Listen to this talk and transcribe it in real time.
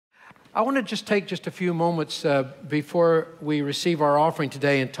I want to just take just a few moments before we receive our offering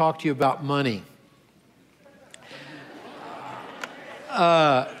today and talk to you about money.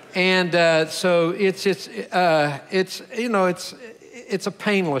 So it's a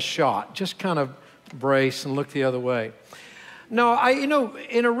painless shot. Just kind of brace and look the other way. No,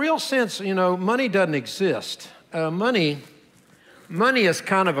 in a real sense, money doesn't exist. Money is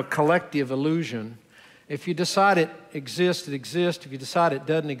kind of a collective illusion. If you decide it exists, it exists. If you decide it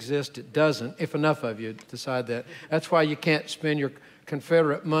doesn't exist, it doesn't, if enough of you decide that. That's why you can't spend your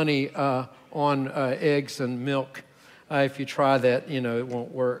Confederate money on eggs and milk. If you try that, it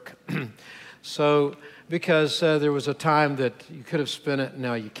won't work. Because there was a time that you could have spent it, and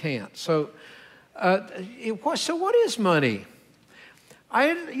now you can't. So what is money?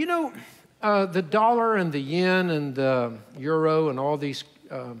 The dollar and the yen and the euro and all these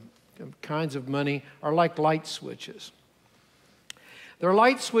kinds of money are like light switches. They're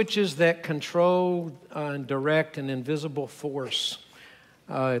light switches that control and direct an invisible force.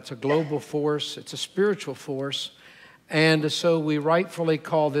 It's a global force. It's a spiritual force. And so we rightfully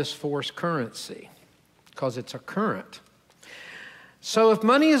call this force currency because it's a current. So if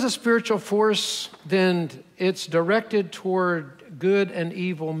money is a spiritual force, then it's directed toward good and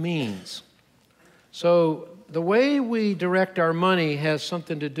evil means. So the way we direct our money has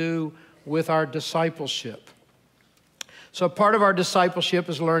something to do with our discipleship. So part of our discipleship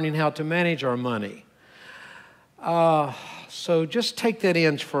is learning how to manage our money. So just take that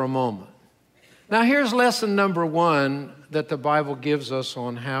in for a moment. Now here's lesson number 1 that the Bible gives us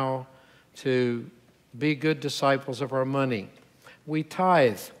on how to be good disciples of our money. We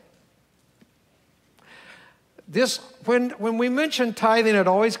tithe. When we mention tithing, it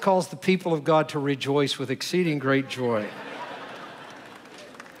always calls the people of God to rejoice with exceeding great joy.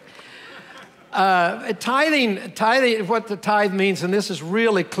 Tithing, what the tithe means, and this is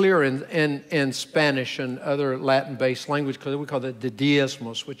really clear in Spanish and other Latin-based language, because we call it the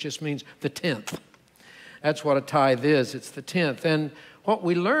diezmos, which just means the 10th. That's what a tithe is. It's the 10th. And what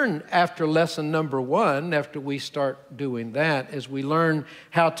we learn after lesson number 1, after we start doing that, is we learn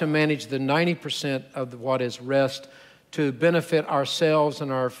how to manage the 90% of what is rest to benefit ourselves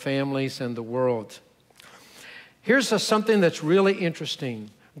and our families and the world. Here's something that's really interesting.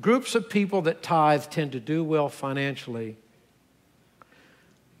 Groups of people that tithe tend to do well financially.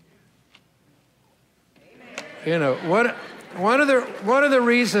 One of the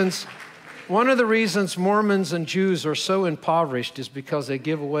reasons Mormons and Jews are so impoverished is because they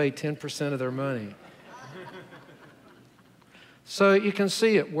give away 10% of their money. So you can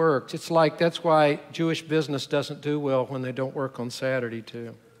see it works. It's like that's why Jewish business doesn't do well when they don't work on Saturday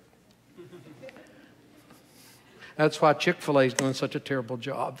too. That's why Chick-fil-A is doing such a terrible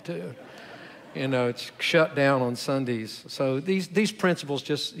job too. It's shut down on Sundays. So these principles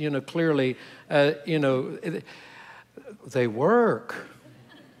just, clearly, they work.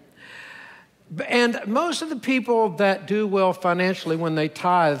 And most of the people that do well financially when they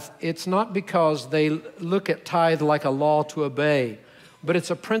tithe, it's not because they look at tithe like a law to obey, but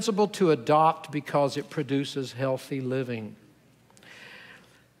it's a principle to adopt because it produces healthy living.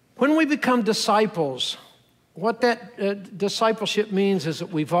 When we become disciples, what that discipleship means is that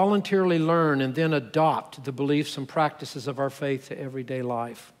we voluntarily learn and then adopt the beliefs and practices of our faith to everyday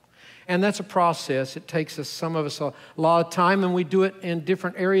life. And that's a process. It takes some of us a lot of time, and we do it in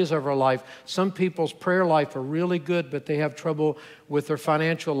different areas of our life. Some people's prayer life are really good, but they have trouble with their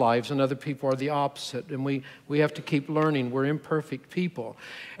financial lives, and other people are the opposite. And we have to keep learning. We're imperfect people.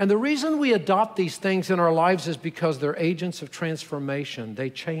 And the reason we adopt these things in our lives is because they're agents of transformation. They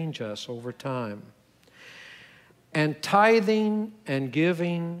change us over time. And tithing and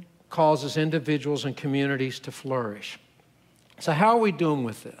giving causes individuals and communities to flourish. So how are we doing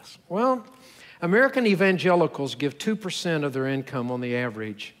with this? Well, American evangelicals give 2% of their income on the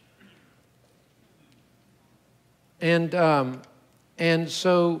average. And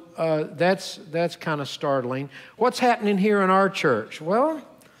so that's kind of startling. What's happening here in our church? Well,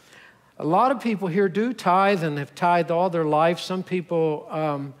 a lot of people here do tithe and have tithed all their life. Some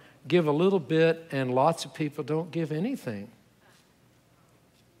people give a little bit, and lots of people don't give anything.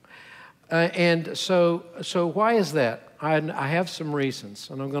 And so why is that? I have some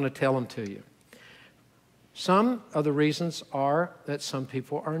reasons, and I'm going to tell them to you. Some of the reasons are that some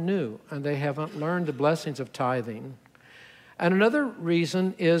people are new, and they haven't learned the blessings of tithing. And another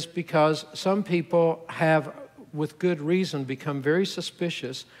reason is because some people have, with good reason, become very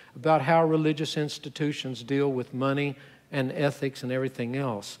suspicious about how religious institutions deal with money and ethics and everything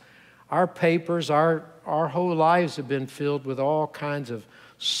else. Our papers, our whole lives have been filled with all kinds of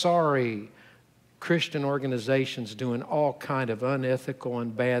sorry, Christian organizations doing all kind of unethical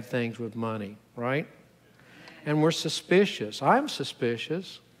and bad things with money, right? And we're suspicious. I'm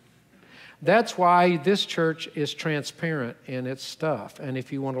suspicious. That's why this church is transparent in its stuff. And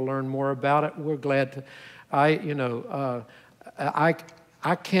if you want to learn more about it, we're glad to. I've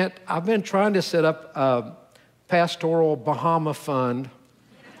been trying to set up a pastoral Bahama fund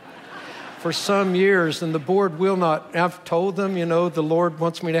for some years, and the board will not. I've told them, the Lord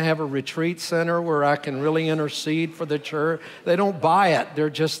wants me to have a retreat center where I can really intercede for the church. They don't buy it.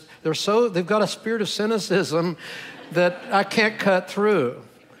 They've got a spirit of cynicism that I can't cut through.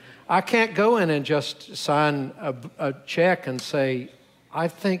 I can't go in and just sign a check and say, I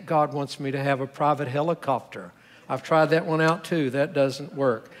think God wants me to have a private helicopter. I've tried that one out too. That doesn't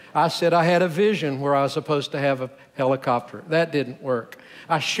work. I said I had a vision where I was supposed to have a helicopter. That didn't work.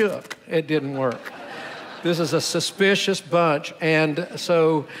 I shook. It didn't work. This is a suspicious bunch. And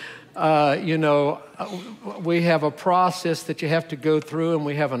so, we have a process that you have to go through, and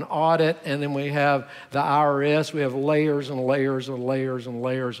we have an audit, and then we have the IRS. We have layers and layers and layers and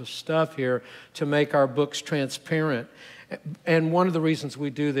layers of stuff here to make our books transparent. And one of the reasons we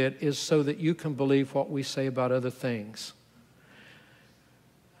do that is so that you can believe what we say about other things.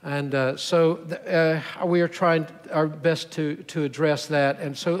 And we are trying our best to address that.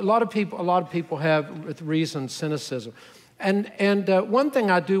 And so a lot of people have, with reason, cynicism. And one thing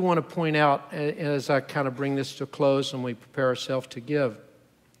I do want to point out as I kind of bring this to a close and we prepare ourselves to give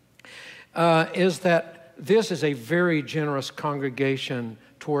is that this is a very generous congregation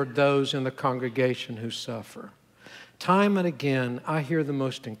toward those in the congregation who suffer. Time and again, I hear the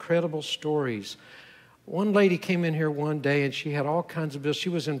most incredible stories. One lady came in here one day and she had all kinds of bills. She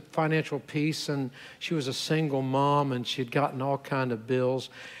was in financial peace and she was a single mom and she'd gotten all kinds of bills.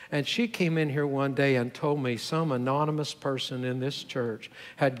 And she came in here one day and told me some anonymous person in this church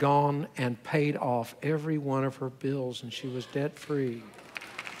had gone and paid off every one of her bills and she was debt-free.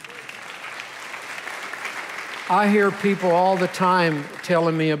 I hear people all the time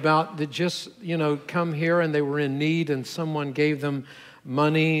telling me about that just, come here and they were in need and someone gave them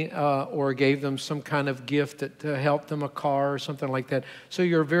money or gave them some kind of gift that helped them, a car or something like that. So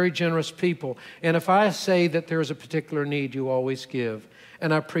you're very generous people. And if I say that there's a particular need, you always give.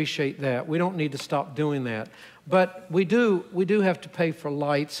 And I appreciate that. We don't need to stop doing that. But we do have to pay for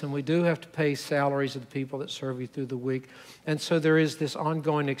lights, and we do have to pay salaries of the people that serve you through the week. And so there is this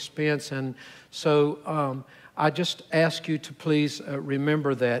ongoing expense. And so I just ask you to please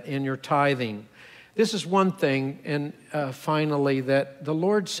remember that in your tithing. This is one thing, and finally, that the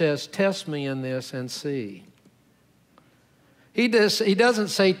Lord says, test me in this and see. He doesn't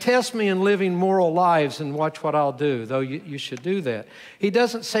say, test me in living moral lives and watch what I'll do, though you should do that. He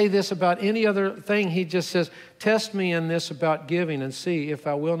doesn't say this about any other thing. He just says, test me in this about giving and see if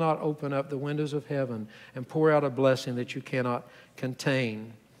I will not open up the windows of heaven and pour out a blessing that you cannot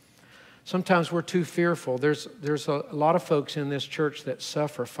contain. Sometimes we're too fearful. There's a lot of folks in this church that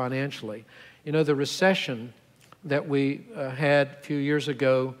suffer financially. The recession that we had a few years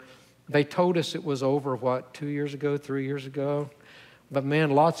ago, they told us it was over, 2 years ago, 3 years ago? But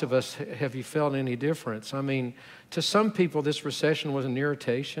man, lots of us, have you felt any difference? I mean, to some people, this recession was an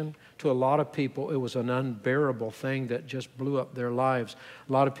irritation. To a lot of people, it was an unbearable thing that just blew up their lives.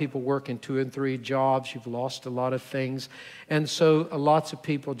 A lot of people working 2 and 3 jobs. You've lost a lot of things. And so lots of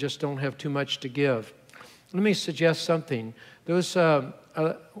people just don't have too much to give. Let me suggest something. There was a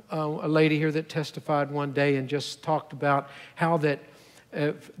lady here that testified one day and just talked about how that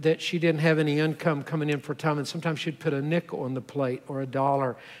she didn't have any income coming in for a time, and sometimes she'd put a nickel on the plate or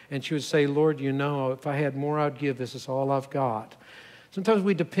 $1, and she would say, Lord, if I had more, I'd give. This is all I've got. Sometimes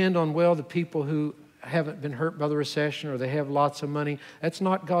we depend on, the people who haven't been hurt by the recession or they have lots of money. That's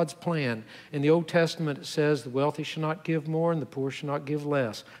not God's plan. In the Old Testament, it says the wealthy should not give more and the poor should not give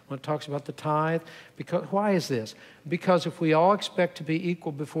less. When it talks about the tithe, why is this? Because if we all expect to be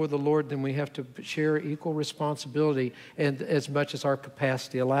equal before the Lord, then we have to share equal responsibility and as much as our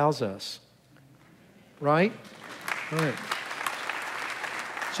capacity allows us. Right? All right.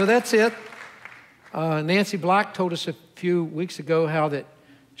 So that's it. Nancy Black told us a few weeks ago how that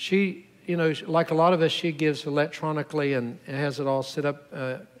she, like a lot of us, she gives electronically and has it all set up,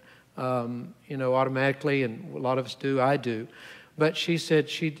 automatically, and a lot of us do, I do. But she said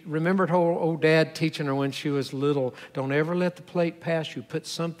she remembered her old dad teaching her when she was little, don't ever let the plate pass you, put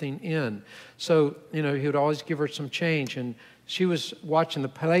something in. So, he would always give her some change, and she was watching the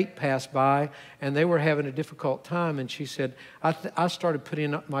plate pass by, and they were having a difficult time, and she said, I started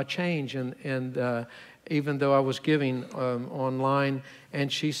putting up my change, and even though I was giving online.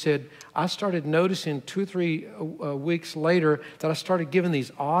 And she said, I started noticing 2 or 3 weeks later that I started giving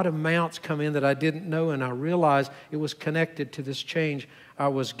these odd amounts come in that I didn't know, and I realized it was connected to this change I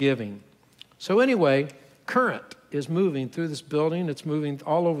was giving. So anyway, current is moving through this building. It's moving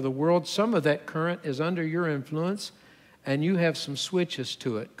all over the world. Some of that current is under your influence, and you have some switches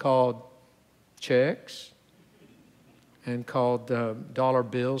to it called checks and called dollar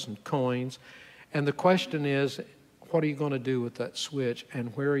bills and coins. And the question is, what are you going to do with that switch,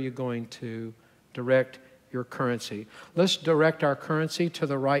 and where are you going to direct your currency? Let's direct our currency to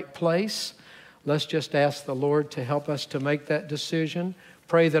the right place. Let's just ask the Lord to help us to make that decision.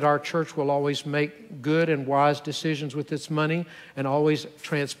 Pray that our church will always make good and wise decisions with its money, and always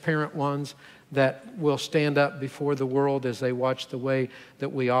transparent ones that will stand up before the world as they watch the way that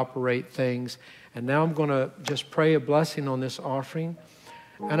we operate things. And now I'm going to just pray a blessing on this offering.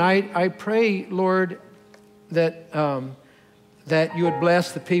 And I pray, Lord, that that you would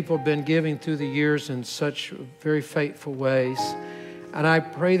bless the people who have been giving through the years in such very faithful ways. And I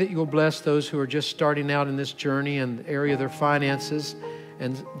pray that you will bless those who are just starting out in this journey in the area of their finances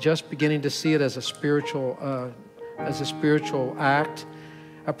and just beginning to see it as a spiritual act.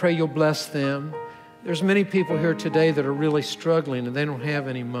 I pray you'll bless them. There's many people here today that are really struggling and they don't have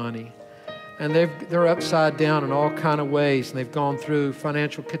any money. And they're upside down in all kind of ways, and they've gone through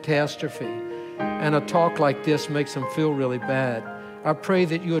financial catastrophe. And a talk like this makes them feel really bad. I pray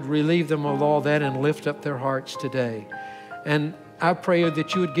that you would relieve them of all that and lift up their hearts today. And I pray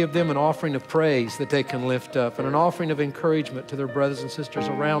that you would give them an offering of praise that they can lift up, and an offering of encouragement to their brothers and sisters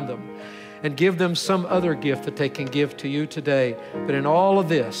around them. And give them some other gift that they can give to you today. But in all of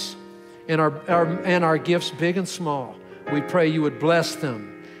this, in our gifts big and small, we pray you would bless them.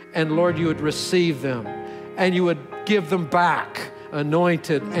 And Lord, you would receive them. And you would give them back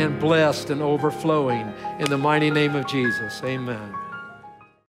anointed and blessed and overflowing in the mighty name of Jesus. Amen.